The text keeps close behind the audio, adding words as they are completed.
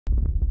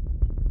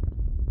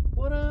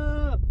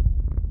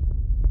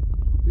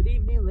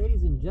evening,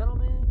 ladies and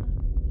gentlemen,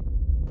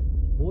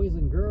 boys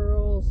and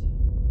girls.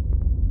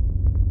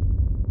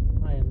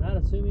 I am not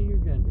assuming your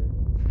gender.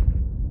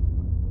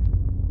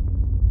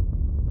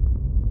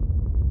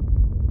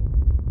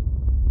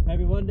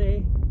 Happy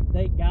Monday.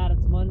 Thank God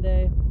it's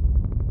Monday.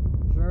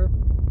 Sure.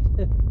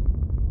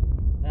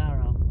 I don't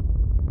know.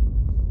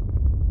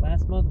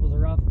 Last month was a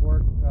rough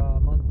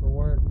month for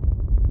work.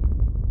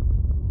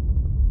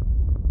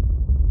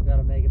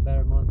 Gotta make a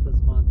better month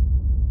this month.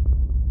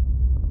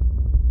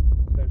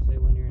 Especially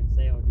when you're in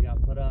sales, you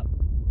got put up.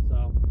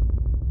 So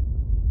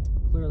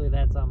clearly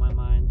that's on my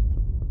mind.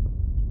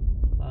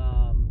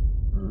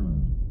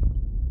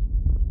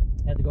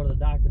 Had to go to the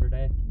doctor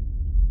today,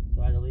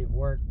 so I had to leave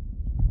work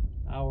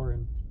hour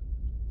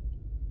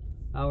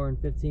and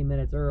 15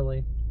 minutes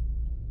early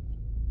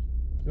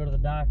to go to the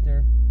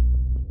doctor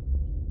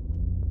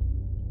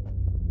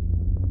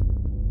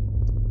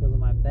because of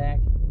my back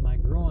and my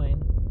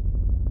groin.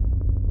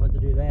 Went to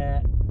do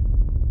that.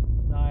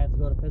 Now I have to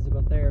go to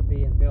physical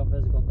therapy and fail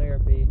physical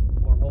therapy,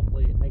 or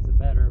hopefully it makes it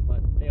better,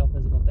 but fail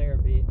physical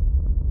therapy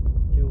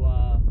to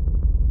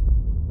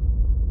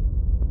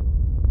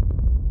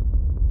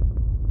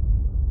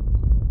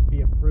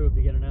be approved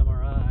to get an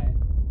MRI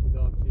to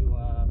go to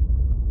a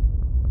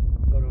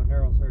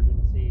neurosurgeon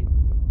to see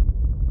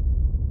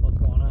what's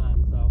going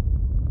on. So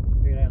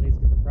I figured I'd at least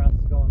get the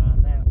process going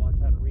on that while I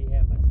try to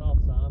rehab myself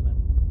some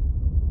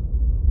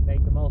and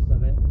make the most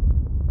of it.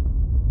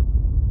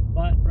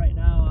 But right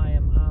now I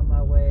am on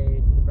my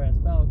way to the Brass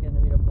Pelican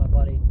to meet up with my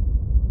buddy,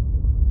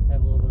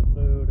 have a little bit of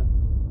food.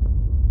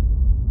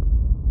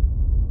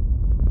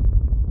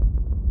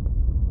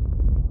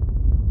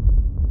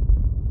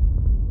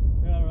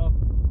 I don't know.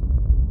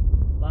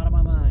 A lot on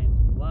my mind.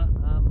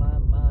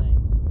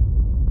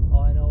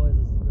 All I know is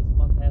this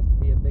month has to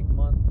be a big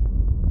month.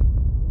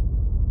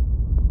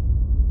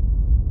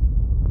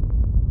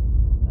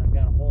 And I've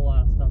got a whole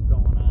lot of stuff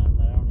going on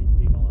that I don't need to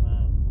be going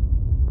on.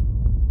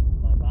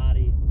 My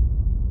body.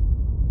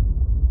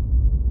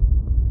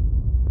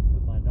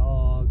 With my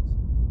dogs.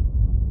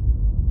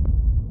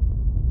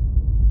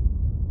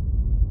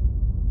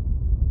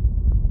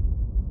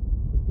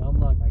 Just dumb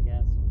luck, I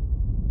guess.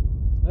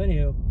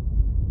 Anywho,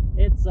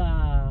 it's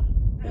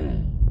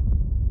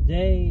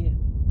day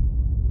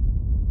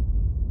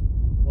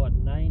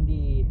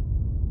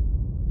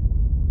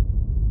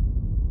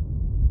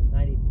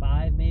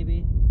 95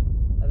 maybe,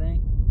 I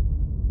think,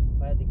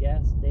 if I had to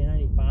guess. Day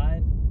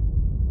 95.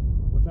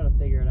 We'll try to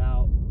figure it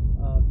out.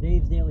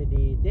 Dave's Daily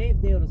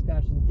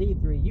Discussions,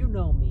 D3. You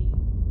know me.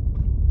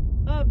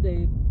 I'm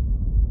Dave.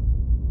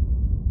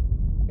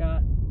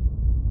 Got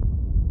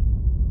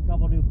a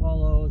couple new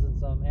polos and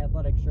some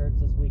athletic shirts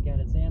this weekend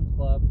at Sam's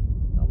Club.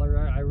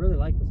 I really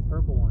like this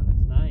purple one.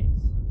 It's nice.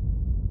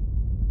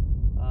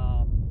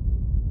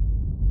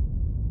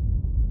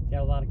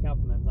 Got a lot of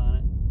compliments on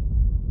it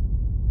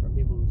from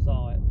people who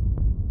saw it.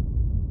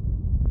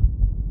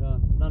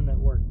 None at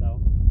work though.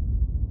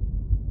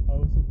 I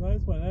was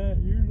surprised by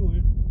that.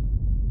 Usually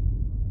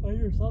I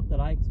hear something.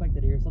 I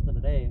expected to hear something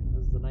today.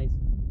 This is a nice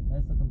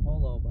looking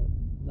polo, but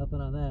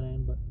nothing on that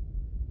end. But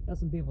got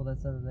some people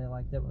that said that they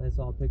liked it when they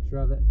saw a picture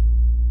of it.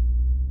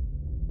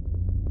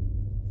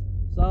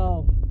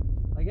 So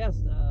I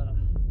guess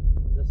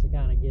just to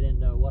kind of get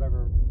into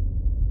whatever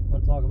I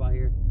want to talk about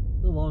here.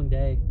 It was a long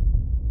day.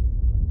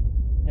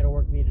 Had a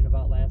work meeting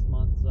about last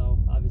month, so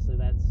obviously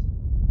that's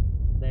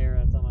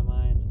on my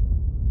mind,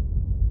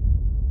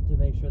 to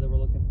make sure that we're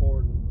looking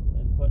forward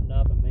and putting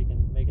up and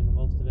making the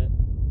most of it.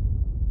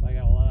 I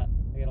got a lot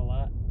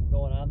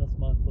going on this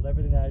month with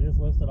everything that I just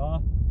listed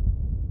off.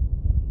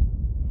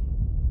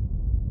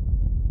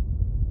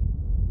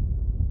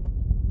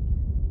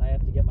 I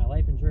have to get my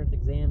life insurance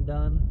exam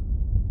done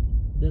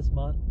this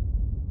month.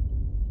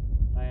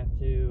 I have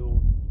to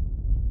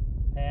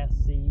pass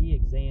CE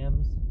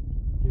exams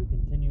to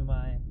continue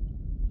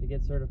to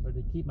get certified,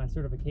 to keep my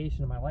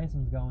certification and my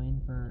license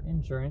going for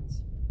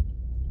insurance,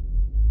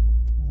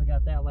 because I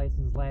got that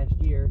license last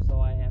year. So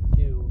I have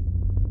to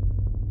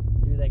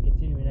do that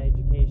continuing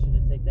education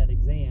and take that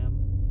exam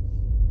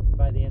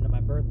by the end of my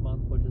birth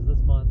month, which is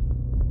this month.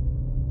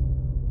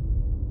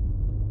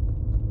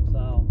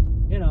 So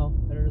it'll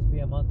just be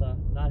a month of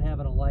not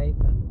having a life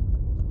and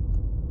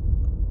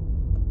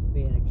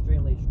being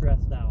extremely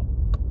stressed out.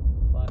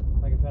 But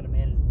if I can try to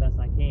manage the best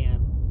I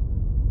can,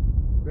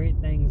 great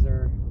things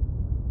are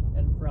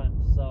in front.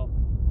 So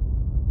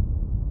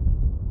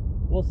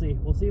we'll see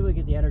if we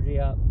get the energy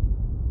up.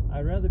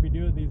 I'd rather be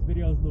doing these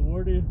videos in the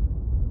morning.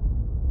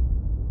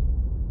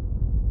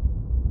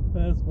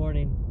 This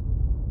morning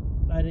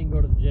I didn't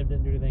go to the gym,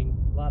 didn't do anything.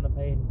 A lot of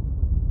pain.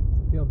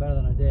 I'm feeling better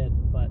than I did,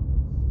 but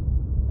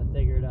I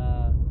figured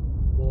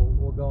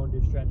we'll go and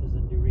do stretches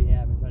and do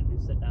rehab and try to do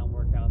sit down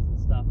workouts and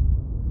stuff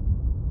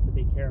to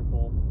be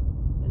careful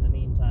in the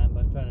meantime,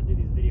 but trying to do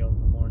these videos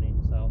in the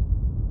morning. So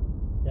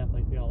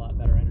definitely feel a lot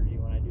better energy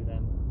when I do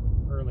them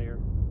earlier.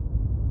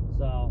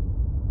 So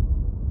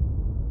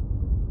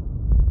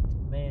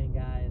man,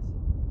 guys,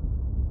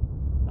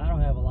 I don't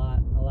have a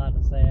lot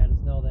to say. I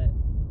just know that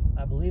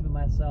I believe believe in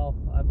myself.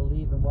 I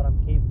believe in what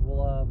I'm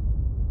capable of.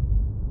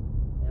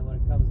 And when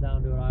it comes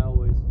down to it, I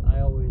always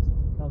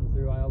come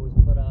through. I always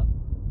put up.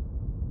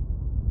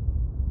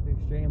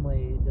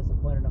 Extremely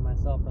disappointed in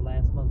myself for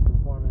last month's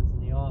performance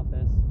in the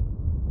office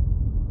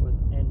with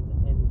end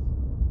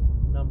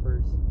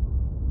numbers.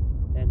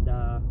 And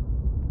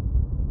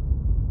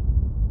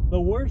the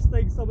worst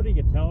thing somebody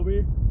could tell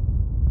me,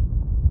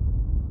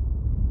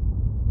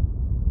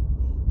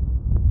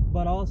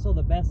 but also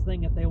the best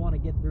thing if they want to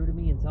get through to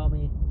me and tell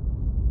me,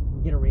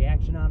 get a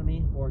reaction out of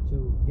me, or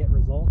to get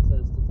results,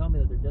 is to tell me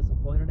that they're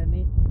disappointed in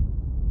me.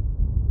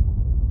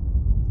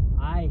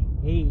 I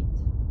hate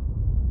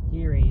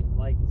hearing,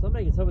 like,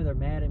 somebody can tell me they're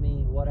mad at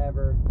me,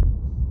 whatever,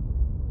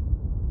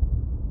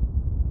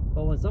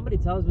 but when somebody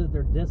tells me that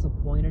they're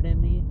disappointed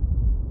in me,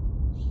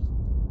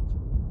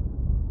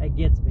 it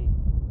gets me.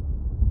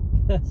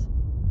 Because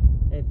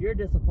if you're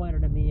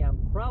disappointed in me, I'm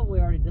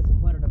probably already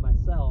disappointed in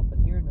myself,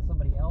 and hearing that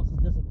somebody else is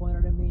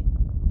disappointed in me,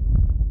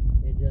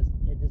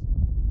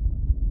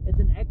 it's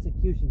an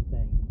execution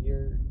thing.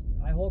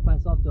 I hold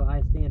myself to a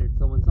high standard,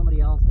 so when somebody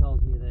else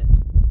tells me that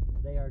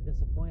they are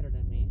disappointed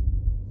in me,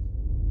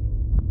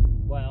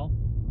 well,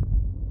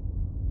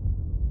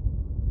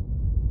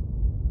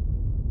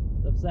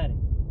 it's upsetting.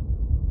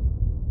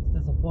 It's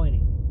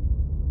disappointing.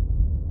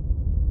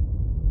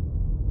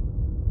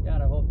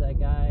 God, I hope that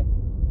guy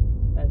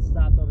that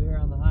stopped over here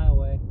on the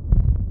highway,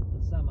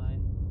 the semi,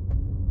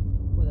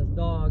 with his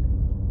dog,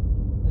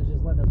 is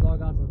just letting his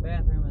dog out to the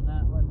bathroom and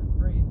not letting him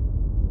free.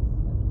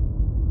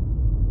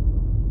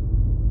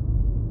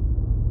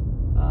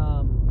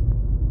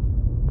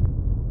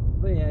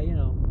 But yeah, you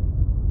know,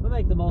 we'll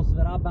make the most of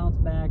it. I'll bounce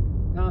back.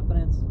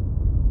 Confidence.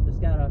 Just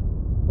gotta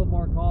put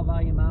more call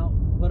volume out,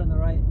 put in the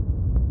right,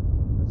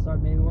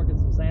 start maybe working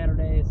some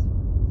Saturdays.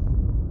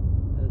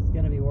 It's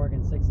gonna be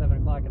working 6, 7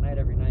 o'clock at night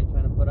every night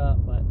trying to put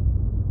up, but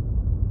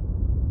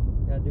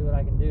gotta do what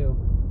I can do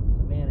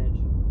to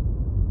manage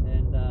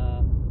and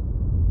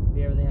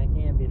be everything I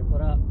can be to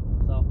put up.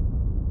 So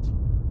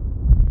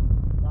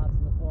lots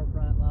in the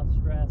forefront, lots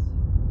of stress.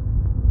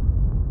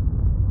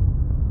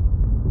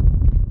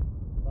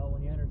 But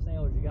when you enter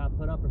sales, you gotta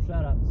put up or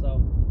shut up.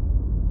 So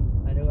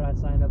I knew what I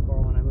signed up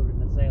for when I moved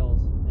into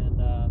sales,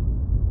 and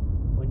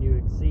when you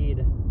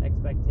exceed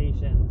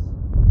expectations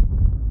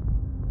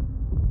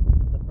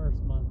the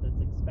first month, it's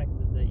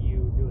expected that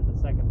you do it the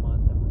second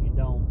month, and when you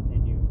don't,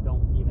 and you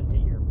don't even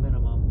hit your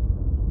minimum,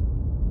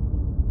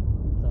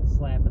 it's a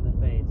slap in the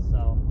face.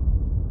 So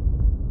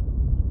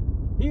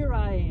here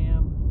I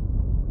am,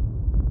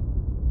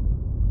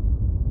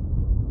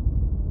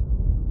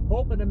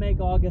 hoping to make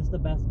August the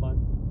best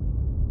month.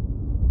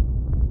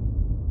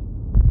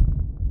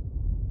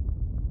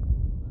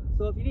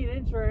 So if you need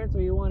insurance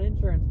or you want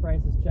insurance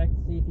prices checked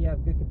to see if you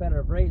have good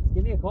competitive rates,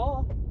 give me a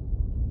call,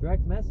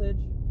 direct message,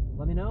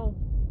 let me know.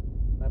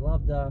 I'd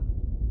love to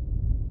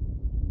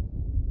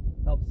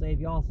help save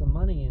y'all some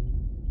money and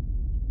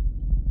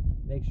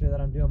make sure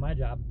that I'm doing my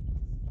job.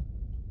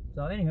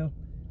 So anywho,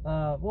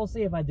 we'll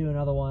see if I do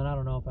another one. I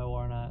don't know if I will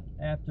or not.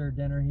 After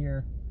dinner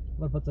here, I'm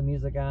gonna put some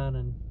music on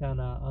and kind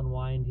of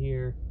unwind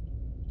here.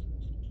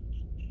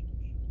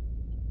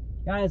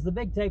 Guys, the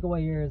big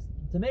takeaway here is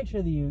to make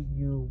sure that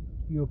you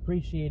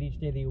appreciate each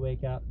day that you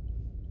wake up,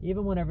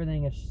 even when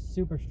everything is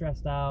super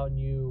stressed out and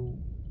you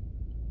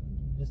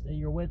just at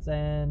your wit's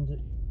end.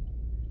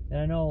 And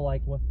I know,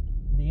 like, with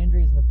the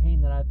injuries and the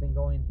pain that I've been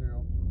going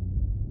through,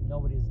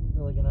 nobody's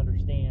really gonna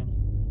understand.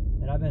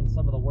 And I've been in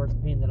some of the worst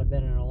pain that I've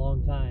been in a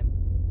long time.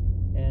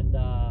 And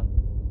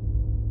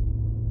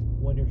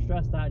when you're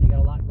stressed out and you got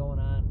a lot going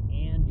on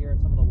and you're in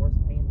some of the worst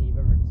pain that you've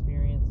ever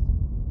experienced,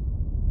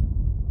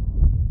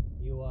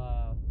 you're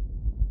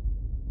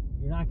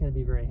not going to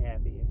be very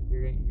happy.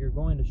 You're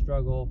going to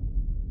struggle,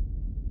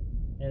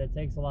 and it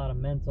takes a lot of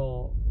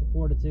mental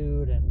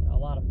fortitude and a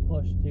lot of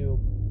push to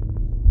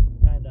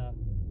kind of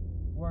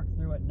work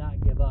through it and not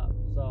give up.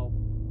 So,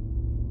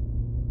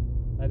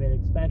 I mean,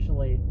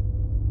 especially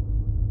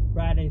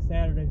Friday,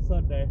 Saturday,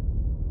 Sunday,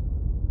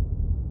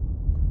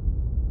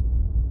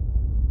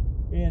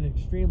 and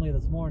extremely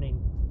this morning,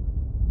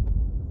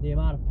 the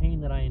amount of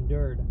pain that I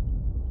endured. I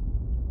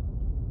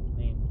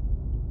mean,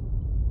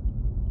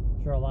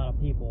 I'm sure a lot of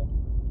people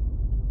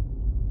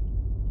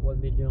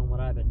wouldn't be doing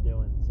what I've been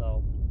doing.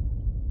 So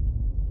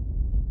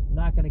I'm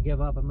not going to give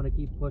up. I'm going to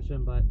keep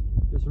pushing. But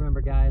just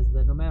remember, guys,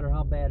 that no matter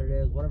how bad it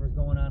is, whatever's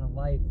going on in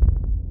life,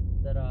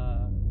 that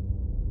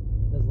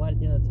there's light at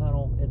the end of the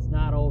tunnel. It's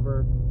not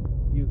over.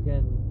 You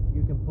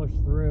can push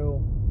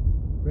through.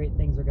 Great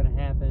things are going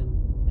to happen,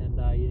 and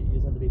you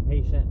just have to be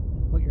patient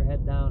and put your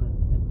head down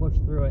and push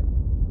through it.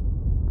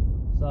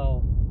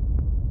 So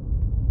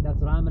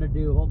that's what I'm going to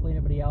do. Hopefully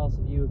anybody else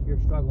of you, if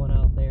you're struggling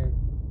out there,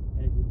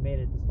 and if you've made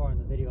it this far in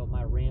the video of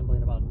my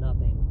rambling about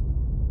nothing,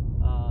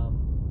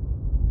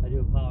 I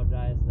do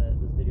apologize that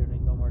this video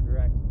didn't go more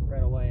direct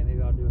right away.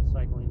 Maybe I'll do a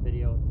cycling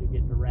video to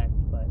get direct.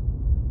 But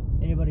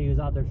anybody who's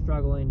out there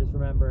struggling, just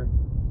remember,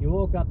 you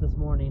woke up this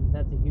morning.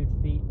 That's a huge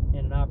feat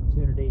and an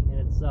opportunity in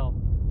itself.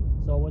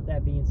 So with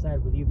that being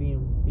said, with you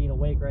being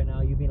awake right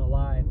now, you being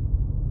alive,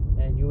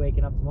 and you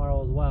waking up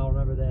tomorrow as well,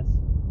 remember this,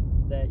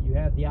 that you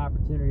have the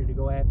opportunity to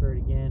go after it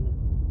again.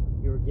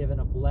 You were given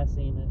a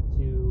blessing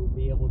to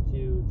be able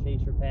to chase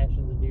your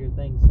passions and do your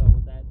things. So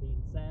with that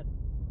being said,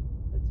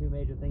 the two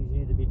major things you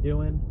need to be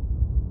doing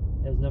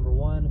is, number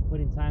one,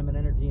 putting time and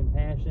energy and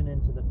passion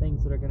into the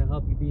things that are going to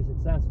help you be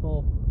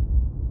successful.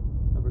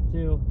 Number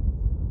two,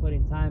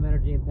 putting time,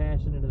 energy, and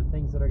passion into the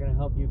things that are going to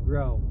help you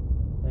grow.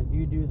 And if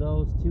you do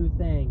those two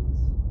things,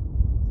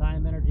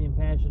 time, energy, and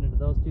passion into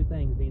those two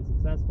things, being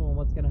successful and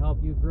what's going to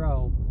help you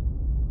grow,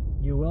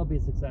 you will be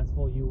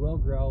successful, you will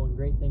grow, and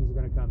great things are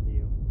going to come to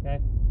you, okay?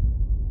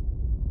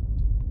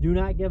 Do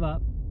not give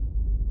up.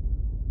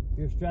 If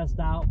you're stressed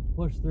out,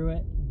 push through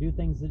it. Do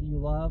things that you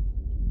love.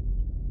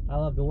 I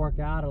love to work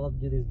out. I love to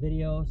do these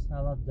videos.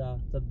 I love to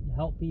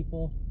help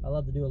people. I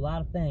love to do a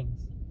lot of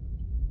things.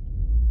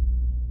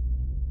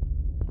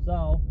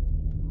 So,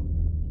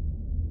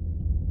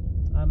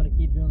 I'm going to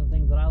keep doing the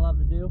things that I love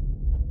to do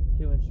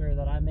to ensure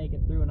that I make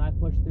it through and I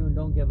push through and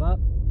don't give up.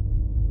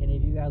 Any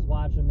of you guys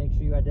watching, make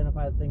sure you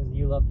identify the things that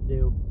you love to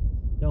do.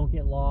 Don't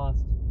get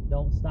lost.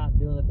 Don't stop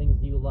doing the things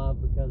that you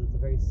love, because it's a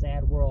very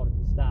sad world if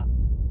you stop.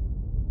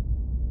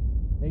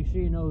 Make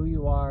sure you know who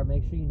you are.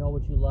 Make sure you know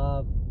what you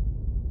love.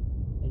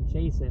 And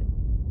chase it.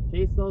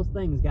 Chase those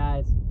things,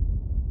 guys.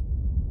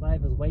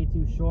 Life is way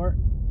too short.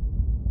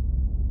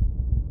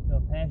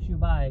 It'll pass you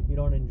by if you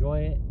don't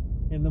enjoy it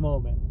in the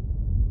moment.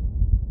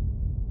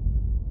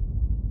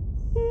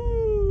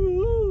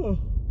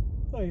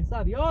 Okay,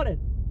 stop yawning.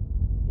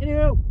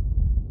 Anywho,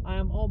 I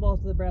am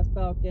almost to the brass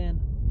Falcon.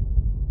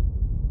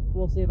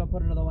 We'll see if I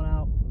put another one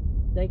out.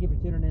 Thank you for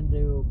tuning in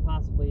to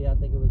possibly, I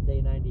think it was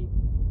day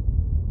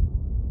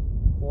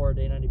 94,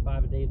 day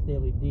 95 of Dave's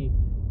Daily D.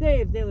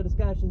 Dave's Daily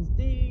Discussions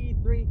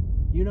D3.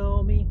 You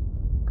know me.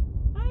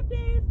 I'm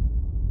Dave.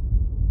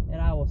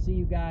 And I will see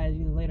you guys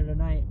either later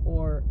tonight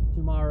or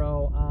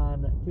tomorrow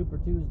on 2 for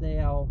Tuesday.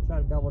 I'll try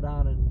to double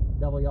down and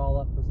double y'all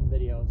up for some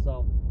videos.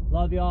 So,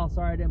 love y'all.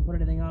 Sorry I didn't put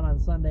anything on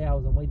Sunday. I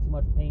was in way too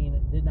much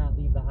pain. Did not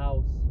leave the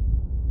house.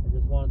 I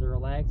just wanted to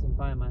relax and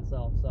find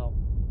myself. So,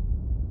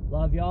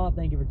 love y'all.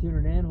 Thank you for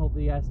tuning in.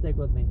 Hopefully you guys stick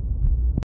with me.